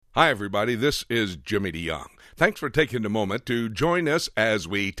Hi, everybody. This is Jimmy DeYoung. Thanks for taking a moment to join us as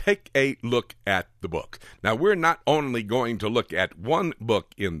we take a look at the book. Now, we're not only going to look at one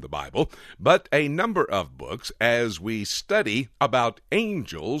book in the Bible, but a number of books as we study about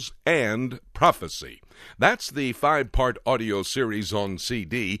angels and prophecy. That's the 5-part audio series on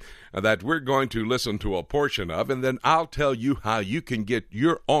CD that we're going to listen to a portion of, and then I'll tell you how you can get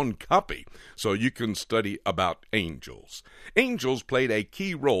your own copy so you can study about angels. Angels played a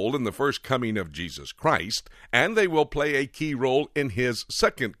key role in the first coming of Jesus Christ, and they will play a key role in his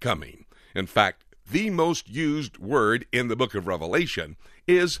second coming. In fact, the most used word in the book of Revelation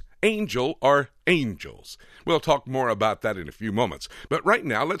is angel or angels. We'll talk more about that in a few moments. But right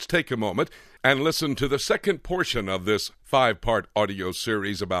now, let's take a moment and listen to the second portion of this 5-part audio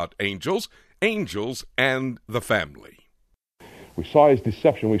series about angels, angels and the family. We saw his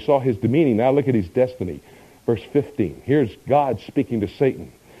deception. We saw his demeaning. Now look at his destiny. Verse 15. Here's God speaking to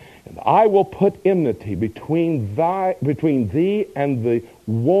Satan. And I will put enmity between thee and the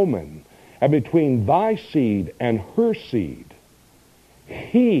woman, and between thy seed and her seed.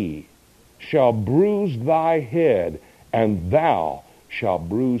 He shall bruise thy head, and thou shalt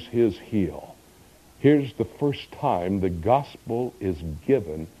bruise his heel. Here's the first time the gospel is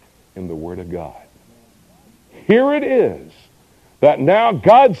given in the Word of God. Here it is that now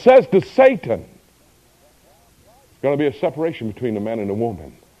God says to Satan, there's going to be a separation between a man and a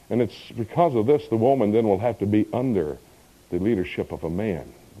woman. And it's because of this the woman then will have to be under the leadership of a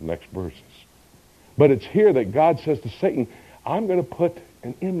man. Next verses. But it's here that God says to Satan, I'm going to put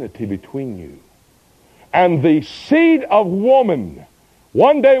an enmity between you. And the seed of woman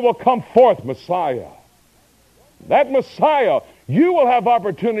one day will come forth, Messiah. That Messiah, you will have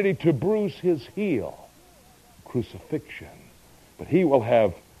opportunity to bruise his heel. Crucifixion. But he will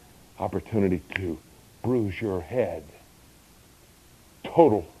have opportunity to bruise your head.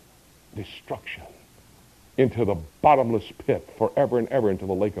 Total destruction into the bottomless pit forever and ever, into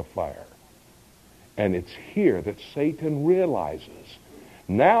the lake of fire. And it's here that Satan realizes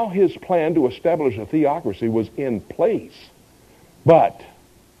now his plan to establish a theocracy was in place. But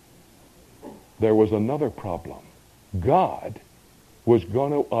there was another problem. God was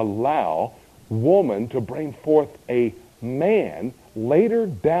going to allow woman to bring forth a man later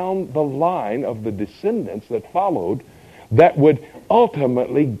down the line of the descendants that followed that would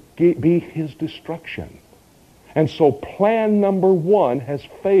ultimately be his destruction. And so plan number one has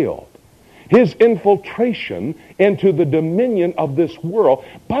failed. His infiltration into the dominion of this world.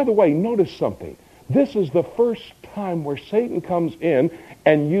 By the way, notice something. This is the first time where Satan comes in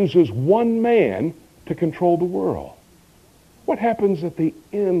and uses one man to control the world. What happens at the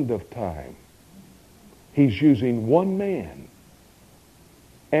end of time? He's using one man,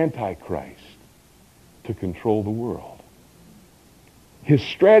 Antichrist, to control the world. His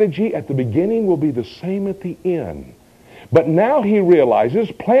strategy at the beginning will be the same at the end. But now he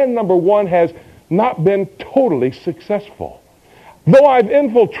realizes plan number one has not been totally successful. Though I've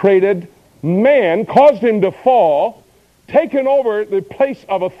infiltrated man, caused him to fall, taken over the place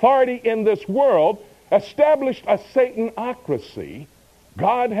of authority in this world, established a Satanocracy,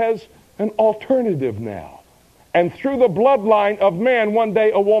 God has an alternative now. And through the bloodline of man, one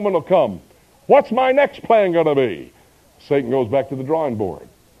day a woman will come. What's my next plan going to be? Satan goes back to the drawing board,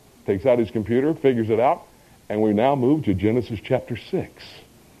 takes out his computer, figures it out, and we now move to Genesis chapter 6.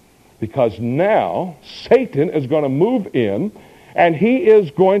 Because now Satan is going to move in, and he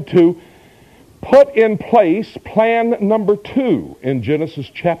is going to put in place plan number 2 in Genesis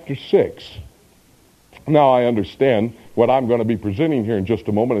chapter 6. Now I understand what I'm going to be presenting here in just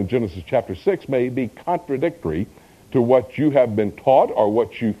a moment in Genesis chapter 6 may be contradictory to what you have been taught or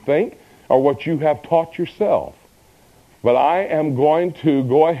what you think or what you have taught yourself. But I am going to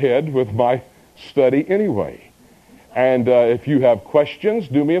go ahead with my study anyway. And if you have questions,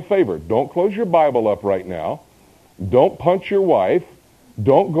 do me a favor. Don't close your Bible up right now. Don't punch your wife.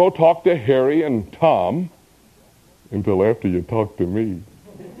 Don't go talk to Harry and Tom until after you talk to me.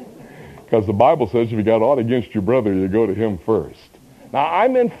 Because the Bible says if you got aught against your brother, you go to him first. Now,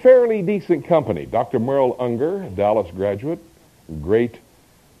 I'm in fairly decent company. Dr. Merle Unger, a Dallas graduate, great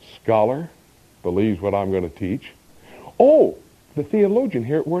scholar, believes what I'm going to teach. Oh, the theologian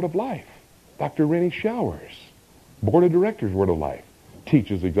here at Word of Life, Dr. Rennie Showers, Board of Directors, Word of Life,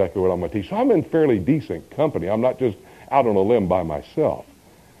 teaches exactly what I'm going to teach. So I'm in fairly decent company. I'm not just out on a limb by myself.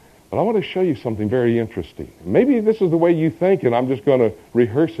 But I want to show you something very interesting. Maybe this is the way you think, and I'm just going to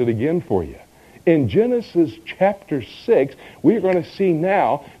rehearse it again for you. In Genesis chapter 6, we are going to see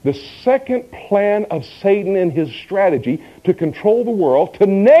now the second plan of Satan in his strategy to control the world, to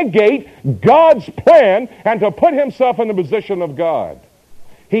negate God's plan, and to put himself in the position of God.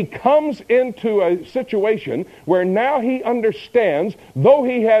 he comes into a situation where now he understands, though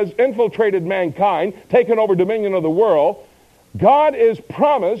he has infiltrated mankind, taken over dominion of the world, God is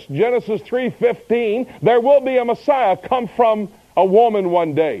promised, Genesis 3:15, there will be a Messiah come from a woman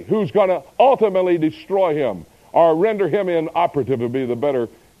one day who's going to ultimately destroy him or render him inoperative would be the better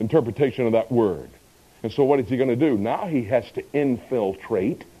interpretation of that word. And so what is he going to do? Now he has to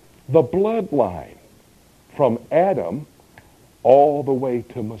infiltrate the bloodline from Adam all the way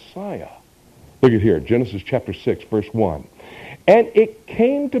to Messiah. Look at here, Genesis chapter 6, verse 1. And it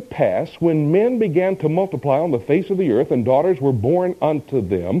came to pass when men began to multiply on the face of the earth and daughters were born unto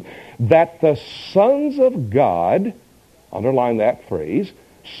them, that the sons of God, underline that phrase,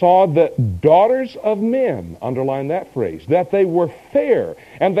 saw the daughters of men, underline that phrase, that they were fair,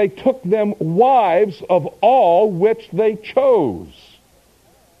 and they took them wives of all which they chose.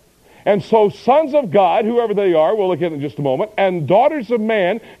 And so sons of God, whoever they are, we'll look at it in just a moment, and daughters of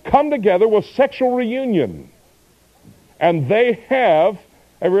man come together with sexual reunion. And they have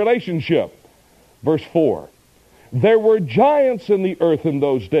a relationship. Verse 4. There were giants in the earth in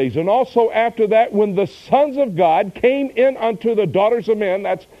those days, and also after that, when the sons of God came in unto the daughters of men,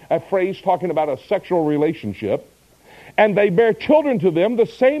 that's a phrase talking about a sexual relationship, and they bare children to them, the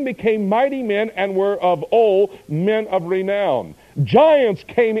same became mighty men and were of old men of renown. Giants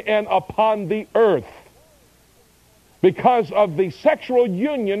came in upon the earth because of the sexual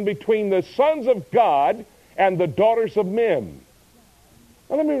union between the sons of God and the daughters of men.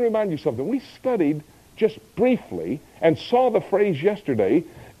 Now let me remind you something. We studied just briefly and saw the phrase yesterday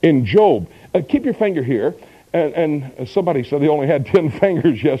in Job. Keep your finger here. And somebody said they only had 10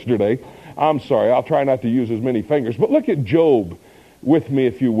 fingers yesterday. I'm sorry, I'll try not to use as many fingers. But look at Job with me,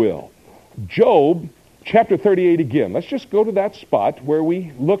 if you will. Job chapter 38 again. Let's just go to that spot where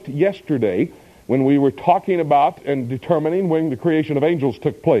we looked yesterday when we were talking about and determining when the creation of angels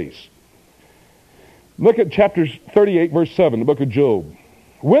took place. Look at chapter 38, verse 7, the book of Job.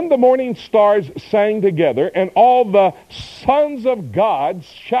 When the morning stars sang together, and all the sons of God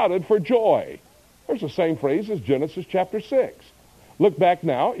shouted for joy. There's the same phrase as Genesis chapter 6. Look back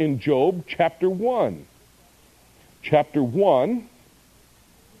now in Job chapter 1. Chapter 1.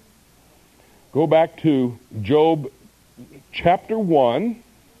 Go back to Job chapter 1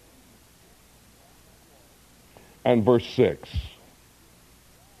 and verse 6.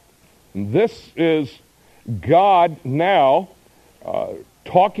 This is God now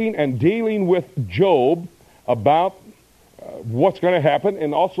talking and dealing with Job about what's going to happen,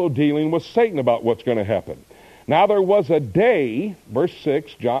 and also dealing with Satan about what's going to happen. Now there was a day, verse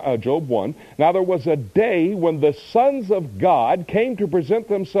 6, Job 1, now there was a day when the sons of God came to present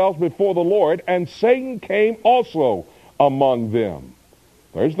themselves before the Lord, and Satan came also among them.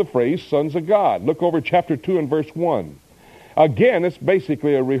 There's the phrase, sons of God. Look over chapter 2 and verse 1. Again, it's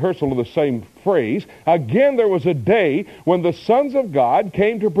basically a rehearsal of the same phrase. Again, there was a day when the sons of God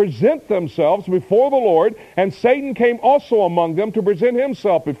came to present themselves before the Lord, and Satan came also among them to present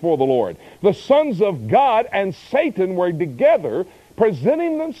himself before the Lord. The sons of God and Satan were together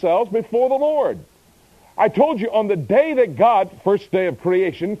presenting themselves before the Lord. I told you on the day that God, first day of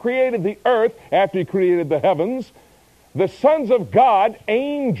creation, created the earth after he created the heavens, the sons of God,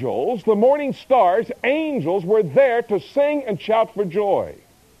 angels, the morning stars, angels, were there to sing and shout for joy.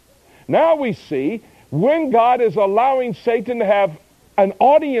 Now we see when God is allowing Satan to have an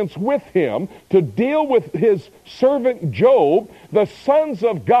audience with him to deal with his servant Job, the sons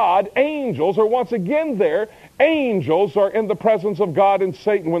of God, angels, are once again there. Angels are in the presence of God and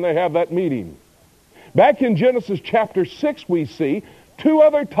Satan when they have that meeting. Back in Genesis chapter 6 we see 2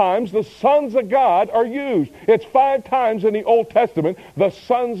 other times the sons of God are used. It's 5 times in the Old Testament the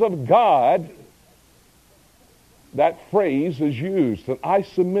sons of God. That phrase is used. And I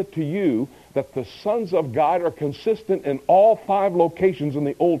submit to you that the sons of God are consistent in all 5 locations in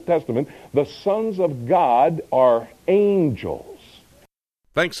the Old Testament. The sons of God are angels.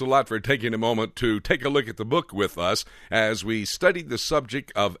 Thanks a lot for taking a moment to take a look at the book with us as we study the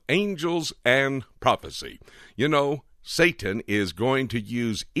subject of angels and prophecy. You know, Satan is going to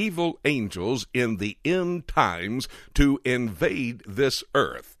use evil angels in the end times to invade this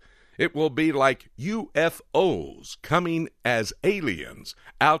earth. It will be like UFOs coming as aliens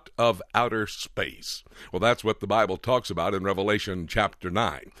out of outer space. Well, that's what the Bible talks about in Revelation chapter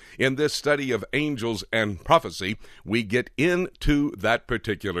 9. In this study of angels and prophecy, we get into that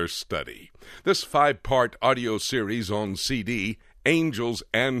particular study. This 5-part audio series on CD, Angels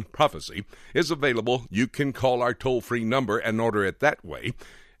and Prophecy, is available. You can call our toll-free number and order it that way.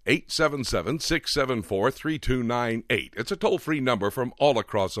 877-674-3298. It's a toll-free number from all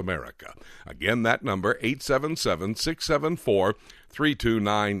across America. Again, that number,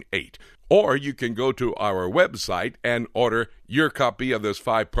 877-674-3298. Or you can go to our website and order your copy of this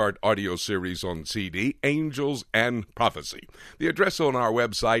 5-part audio series on CD, Angels and Prophecy. The address on our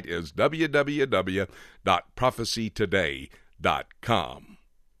website is www.prophecytoday.com.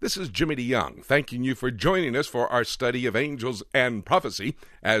 This is Jimmy DeYoung, thanking you for joining us for our study of Angels and Prophecy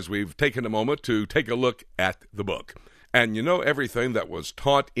as we've taken a moment to take a look at the book. And you know, everything that was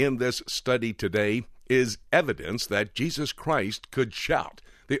taught in this study today is evidence that Jesus Christ could shout.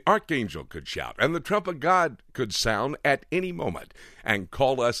 The archangel could shout, and the trump of God could sound at any moment and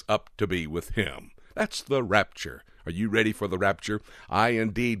call us up to be with him. That's the rapture. Are you ready for the rapture? I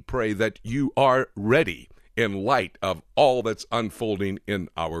indeed pray that you are ready in light of all that's unfolding in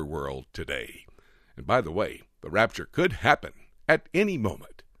our world today. And by the way, the rapture could happen at any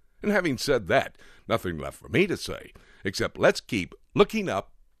moment. And having said that, nothing left for me to say, except let's keep looking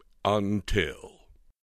up until...